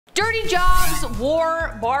Dirty jobs,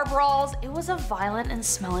 war, bar brawls, it was a violent and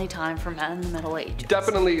smelly time for men in the Middle Ages.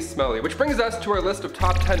 Definitely smelly, which brings us to our list of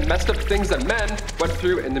top 10 messed up things that men went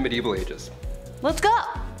through in the medieval ages. Let's go.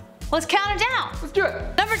 Let's count it down. Let's do it.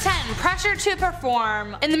 Number 10, pressure to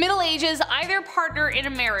perform. In the Middle Ages, either partner in a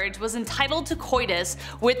marriage was entitled to coitus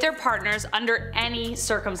with their partners under any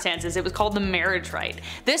circumstances. It was called the marriage rite.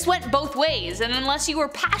 This went both ways, and unless you were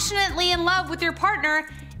passionately in love with your partner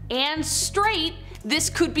and straight,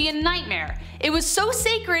 this could be a nightmare. It was so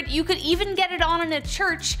sacred you could even get it on in a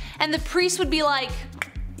church and the priest would be like,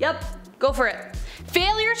 yep, go for it.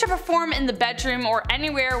 Failure to perform in the bedroom or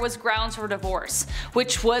anywhere was grounds for divorce,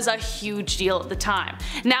 which was a huge deal at the time.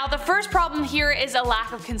 Now the first problem here is a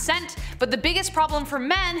lack of consent, but the biggest problem for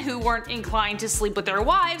men who weren't inclined to sleep with their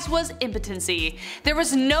wives was impotency. There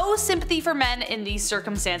was no sympathy for men in these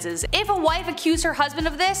circumstances. If a wife accused her husband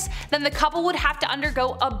of this, then the couple would have to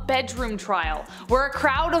undergo a bedroom trial, where a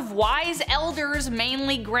crowd of wise elders,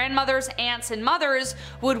 mainly grandmothers, aunts, and mothers,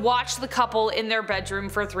 would watch the couple in their bedroom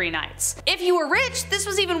for 3 nights. If you were rich, this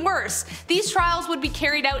was even worse. These trials would be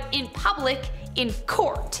carried out in public in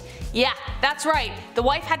court. Yeah, that's right. The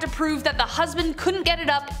wife had to prove that the husband couldn't get it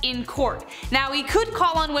up in court. Now he could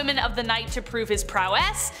call on women of the night to prove his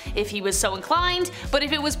prowess, if he was so inclined, but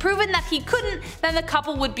if it was proven that he couldn't, then the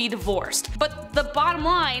couple would be divorced. But the bottom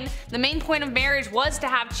line, the main point of marriage was to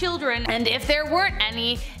have children, and if there weren't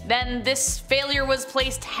any, then this failure was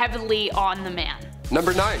placed heavily on the man.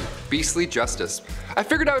 Number 9, beastly justice. I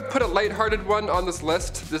figured I would put a lighthearted one on this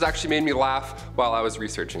list. This actually made me laugh while I was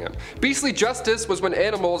researching it. Beastly justice was when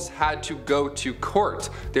animals had to go to court.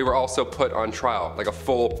 They were also put on trial, like a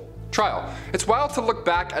full trial. It's wild to look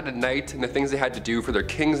back at a night and the things they had to do for their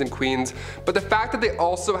kings and queens, but the fact that they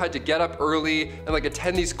also had to get up early and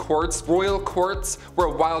attend these courts, royal courts, where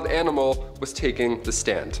a wild animal was taking the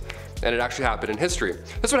stand. And it actually happened in history.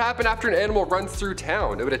 This would happen after an animal runs through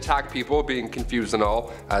town. It would attack people, being confused and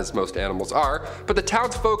all, as most animals are, but the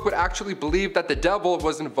townsfolk would actually believe that the devil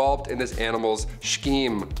was involved in this animal's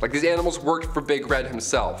scheme. Like these animals worked for Big Red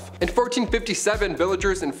himself. In 1457,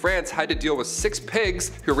 villagers in France had to deal with 6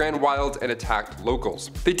 pigs who ran wild and attacked locals.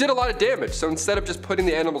 They did a lot of damage, so instead of just putting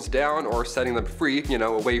the animals down or setting them free,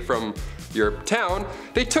 away from your town,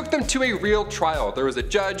 they took them to a real trial. There was a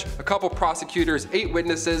judge, a couple prosecutors, 8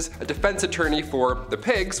 witnesses, a defense attorney for the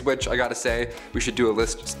pigs, which I gotta say, we should do a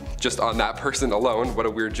list just on that person alone. What a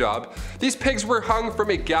weird job. These pigs were hung from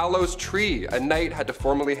a gallows tree. A knight had to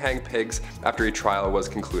formally hang pigs after a trial was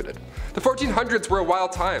concluded. The 1400s were a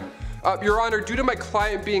wild time. Your Honor, due to my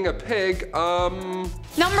client being a pig,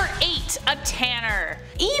 Number 8, a tanner.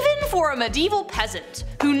 Even for a medieval peasant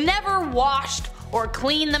who never washed or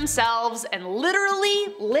cleaned themselves and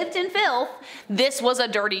literally lived in filth, this was a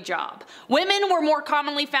dirty job. Women were more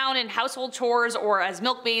commonly found in household chores or as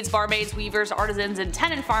milkmaids, barmaids, weavers, artisans, and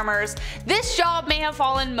tenant farmers. This job may have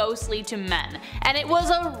fallen mostly to men, and it was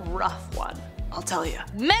a rough one, I'll tell you.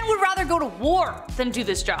 Men would rather go to war than do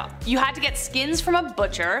this job. You had to get skins from a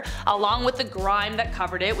butcher, along with the grime that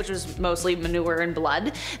covered it, which was mostly manure and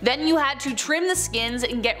blood. Then you had to trim the skins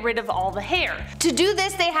and get rid of all the hair. To do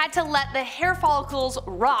this, they had to let the hair follicles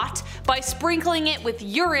rot by sprinkling it with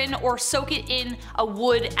urine or soak it in a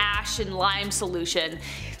wood, ash, and lime solution.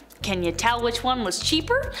 Can you tell which one was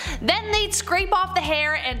cheaper? Then they'd scrape off the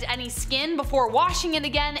hair and any skin before washing it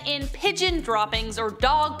again in pigeon droppings or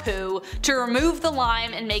dog poo to remove the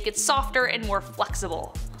lime and make it softer and more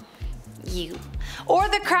flexible. Or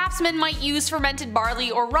the craftsman might use fermented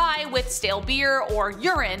barley or rye with stale beer or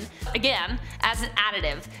urine, again, as an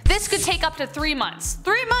additive. This could take up to 3 months.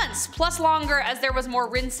 3 months plus longer, as there was more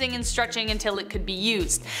rinsing and stretching until it could be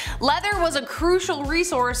used. Leather was a crucial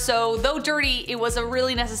resource, so though dirty, it was a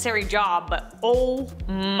really necessary job, but oh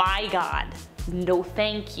my god. No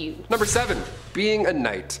thank you. Number 7, being a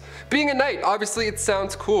knight. Being a knight, obviously it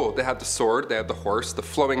sounds cool. They have the sword, they have the horse, the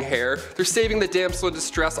flowing hair, they're saving the damsel in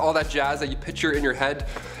distress, all that jazz that you picture in your head.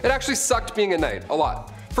 It actually sucked being a knight, a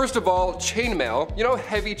lot. First of all, chainmail. You know how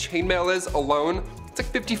heavy chainmail is alone? It's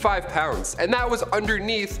like 55 pounds, and that was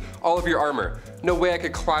underneath all of your armor. No way I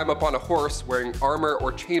could climb up on a horse wearing armor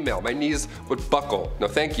or chainmail. My knees would buckle. No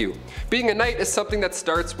thank you. Being a knight is something that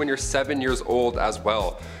starts when you're 7 years old as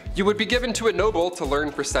well. You would be given to a noble to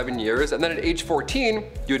learn for 7 years, and then at age 14,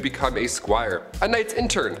 you would become a squire. A knight's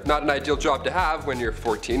intern, not an ideal job to have when you're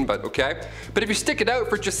 14, but okay. But if you stick it out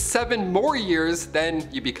for just 7 more years, then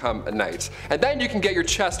you become a knight. And then you can get your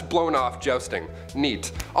chest blown off jousting.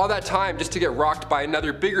 Neat. All that time just to get rocked by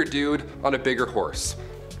another bigger dude on a bigger horse.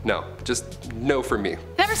 No, just no for me.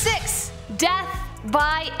 Number 6, death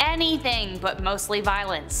by anything but mostly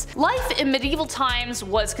violence. Life in medieval times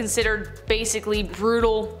was considered basically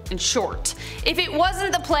brutal and short. If it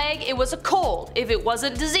wasn't the plague, it was a cold. If it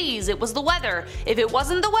wasn't disease, it was the weather. If it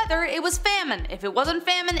wasn't the weather, it was famine. If it wasn't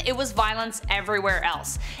famine, it was violence everywhere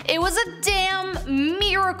else. It was a damn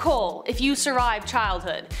miracle if you survived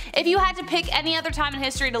childhood. If you had to pick any other time in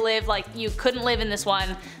history to live, like you couldn't live in this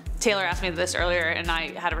one. Taylor asked me this earlier and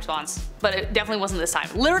I had a response, but it definitely wasn't this time.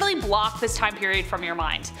 Literally block this time period from your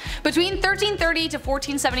mind. Between 1330 to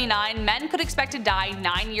 1479, men could expect to die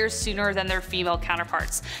 9 years sooner than their female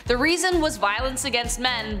counterparts. The reason was violence against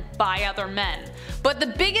men by other men. But the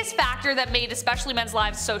biggest factor that made especially men's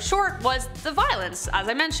lives so short was the violence, as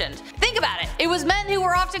I mentioned. Think about it. It was men who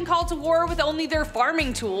were often called to war with only their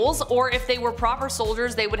farming tools, or if they were proper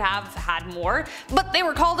soldiers they would have had more, but they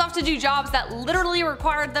were called off to do jobs that literally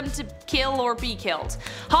required them to kill or be killed.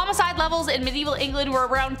 Homicide levels in medieval England were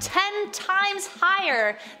around 10 times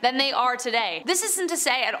higher than they are today. This isn't to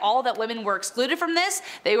say at all that women were excluded from this,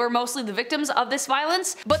 they were mostly the victims of this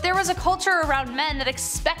violence, but there was a culture around men that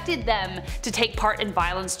expected them to take part in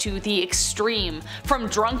violence to the extreme. From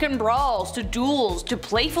drunken brawls, to duels, to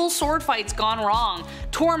playful sword fights gone wrong,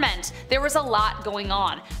 torment, there was a lot going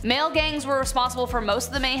on. Male gangs were responsible for most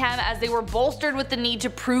of the mayhem as they were bolstered with the need to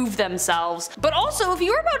prove themselves. But also, if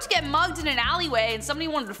you were about to get mugged in an alleyway and somebody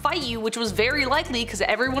wanted to fight you, which was very likely because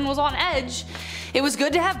everyone was on edge, it was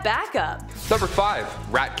good to have backup. Number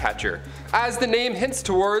 5. Ratcatcher. As the name hints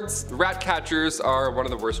towards, ratcatchers are one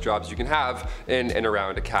of the worst jobs you can have in and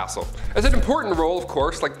around a castle. It's an important role, of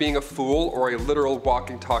course, like being a fool or a literal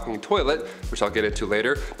walking talking toilet, which I'll get into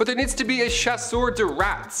later, but there needs to be a chasseur de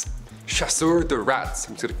rats. Chasseur de rats.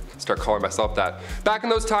 I'm just gonna start calling myself that. Back in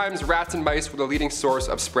those times, rats and mice were the leading source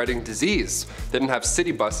of spreading disease. They didn't have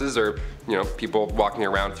city buses or, people walking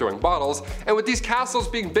around throwing bottles, and with these castles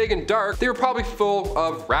being big and dark, they were probably full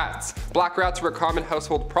of rats. Black rats were a common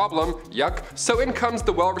household problem, yuck, so in comes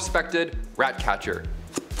the well-respected Ratcatcher.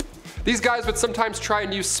 These guys would sometimes try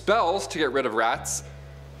and use spells to get rid of rats.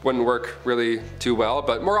 Wouldn't work really too well,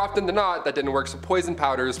 but more often than not, that didn't work, so poison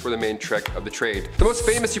powders were the main trick of the trade. The most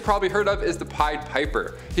famous you probably heard of is the Pied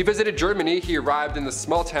Piper. He visited Germany, he arrived in this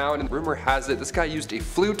small town, and rumor has it this guy used a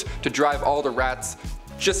flute to drive all the rats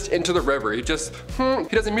just into the river. He does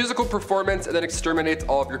a musical performance and then exterminates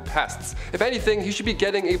all of your pests. If anything, he should be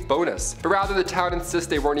getting a bonus. But rather the town insists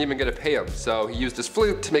they weren't even gonna pay him, so he used his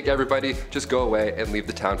flute to make everybody just go away and leave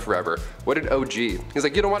the town forever. What an OG. He's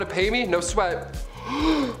like, you don't wanna pay me? No sweat.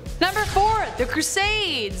 Number 4, the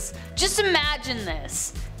Crusades. Just imagine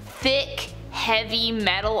this. Thick, heavy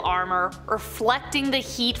metal armor reflecting the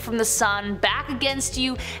heat from the sun back against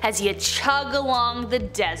you as you chug along the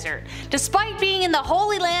desert. Despite being in the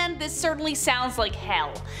Holy Land, this certainly sounds like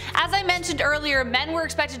hell. As I mentioned earlier, men were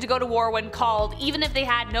expected to go to war when called, even if they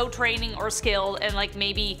had no training or skill and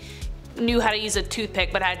maybe knew how to use a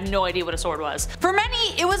toothpick but had no idea what a sword was. For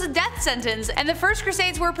many, it was a death sentence, and the first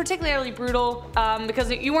Crusades were particularly brutal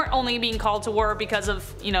because you weren't only being called to war because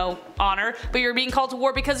of, honor, but you were being called to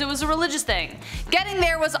war because it was a religious thing. Getting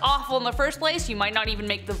there was awful in the first place, you might not even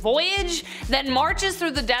make the voyage. Then marches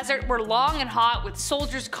through the desert were long and hot, with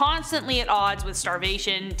soldiers constantly at odds with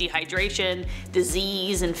starvation, dehydration,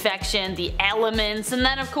 disease, infection, the elements, and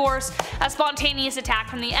then of course a spontaneous attack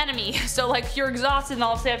from the enemy. So you're exhausted and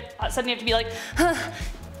all of a sudden you have to be like,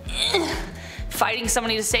 fighting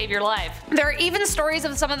somebody to save your life. There are even stories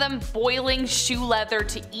of some of them boiling shoe leather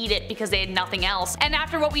to eat it because they had nothing else. And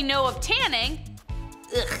after what we know of tanning,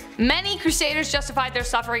 many Crusaders justified their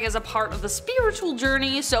suffering as a part of the spiritual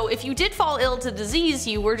journey, so if you did fall ill to disease,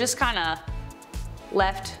 you were just kinda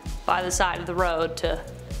left by the side of the road to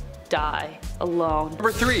die alone.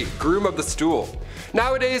 Number 3, Groom of the Stool.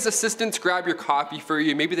 Nowadays, assistants grab your coffee for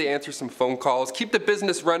you, maybe they answer some phone calls, keep the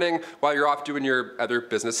business running while you're off doing your other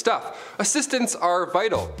business stuff. Assistants are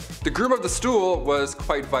vital. The Groom of the Stool was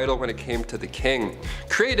quite vital when it came to the king.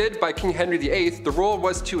 Created by King Henry VIII, the role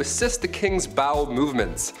was to assist the king's bowel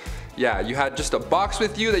movements. Yeah, you had just a box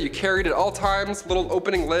with you that you carried at all times, little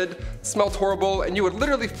opening lid, smelled horrible, and you would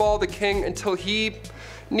literally follow the king until he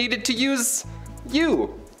needed to use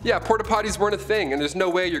you. Yeah, porta potties weren't a thing, and there's no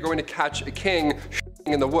way you're going to catch a king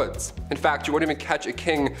in the woods. In fact, you won't even catch a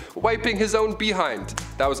king wiping his own behind.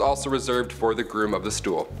 That was also reserved for the Groom of the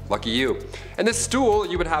Stool. Lucky you. In this stool,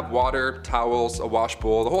 you would have water, towels, a wash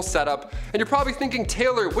bowl, the whole setup, and you're probably thinking,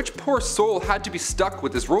 Taylor, which poor soul had to be stuck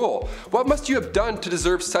with this role? What must you have done to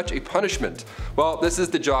deserve such a punishment? Well, this is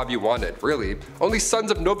the job you wanted, really. Only sons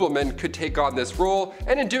of noblemen could take on this role,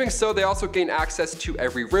 and in doing so, they also gain access to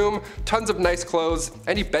every room, tons of nice clothes,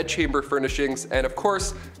 any bedchamber furnishings, and of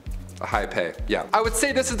course, a high pay. Yeah, I would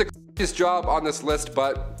say this is the easiest job on this list,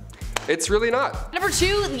 but it's really not. Number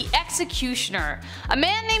 2, the executioner. A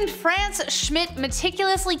man named Franz Schmidt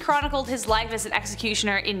meticulously chronicled his life as an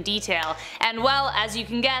executioner in detail, and well, as you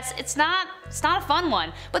can guess, it's not a fun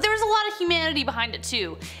one, but there was a lot of humanity behind it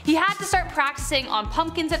too. He had to start practicing on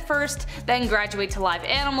pumpkins at first, then graduate to live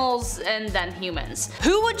animals, and then humans.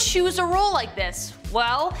 Who would choose a role like this?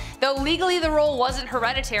 Well, though legally the role wasn't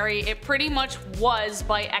hereditary, it pretty much was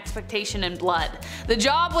by expectation and blood. The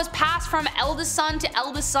job was passed from eldest son to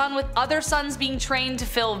eldest son, with other sons being trained to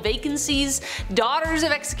fill vacancies. Daughters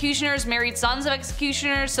of executioners married sons of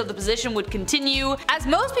executioners, so the position would continue. As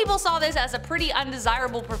most people saw this as a pretty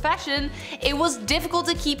undesirable profession, it was difficult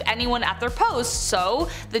to keep anyone at their posts, so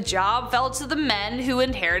the job fell to the men who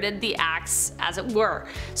inherited the axe, as it were.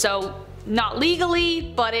 So not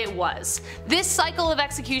legally, but it was. This cycle of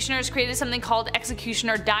executioners created something called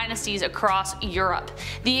executioner dynasties across Europe.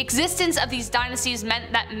 The existence of these dynasties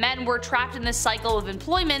meant that men were trapped in this cycle of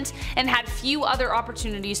employment and had few other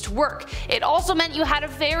opportunities to work. It also meant you had a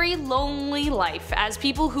very lonely life, as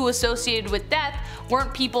people who associated with death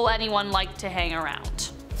weren't people anyone liked to hang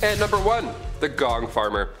around. And number 1, the Gong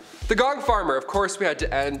Farmer. The Gong Farmer, of course we had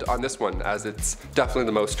to end on this one, as it's definitely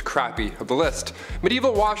the most crappy of the list.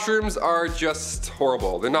 Medieval washrooms are just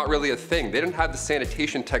horrible. They're not really a thing. They didn't have the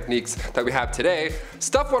sanitation techniques that we have today.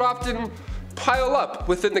 Stuff would often pile up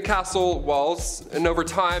within the castle walls, and over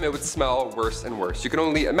time it would smell worse and worse. You can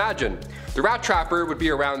only imagine. The rat trapper would be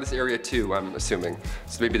around this area too, I'm assuming.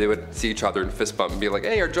 So maybe they would see each other and fist bump and be like,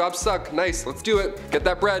 hey, our jobs suck, nice, let's do it, get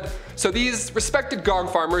that bread. So these respected Gong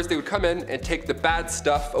Farmers, they would come in and take the bad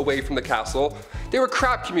stuff away from the castle. They were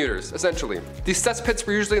crap commuters, essentially. These cesspits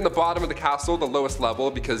were usually in the bottom of the castle, the lowest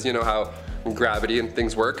level, because you know how gravity and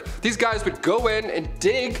things work. These guys would go in and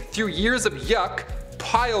dig through years of yuck,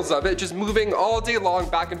 piles of it, just moving all day long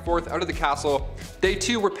back and forth out of the castle. They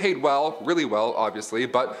too were paid well, really well obviously,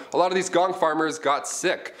 but a lot of these Gong Farmers got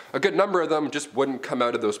sick. A good number of them just wouldn't come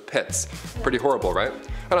out of those pits. Pretty horrible, right?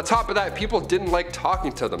 And on top of that, people didn't like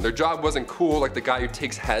talking to them. Their job wasn't cool, like the guy who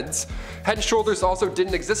takes heads. Head and shoulders also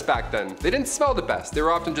didn't exist back then. They didn't smell the best. They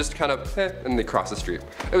were often just kind of and they cross the street.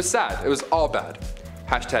 It was sad. It was all bad.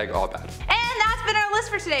 Hashtag all bad. And that's been our list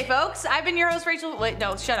for today, folks. I've been your host, Rachel. Wait,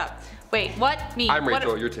 no, shut up. Wait, what? Me? I'm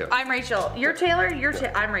Rachel, you're Taylor. I'm Rachel. You're Taylor?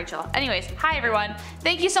 I'm Rachel. Anyways, hi everyone.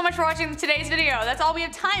 Thank you so much for watching today's video. That's all we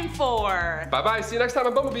have time for. Bye bye, see you next time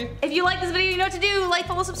on Bumblebee. If you like this video, you know what to do. Like,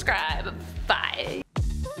 follow, subscribe. Bye.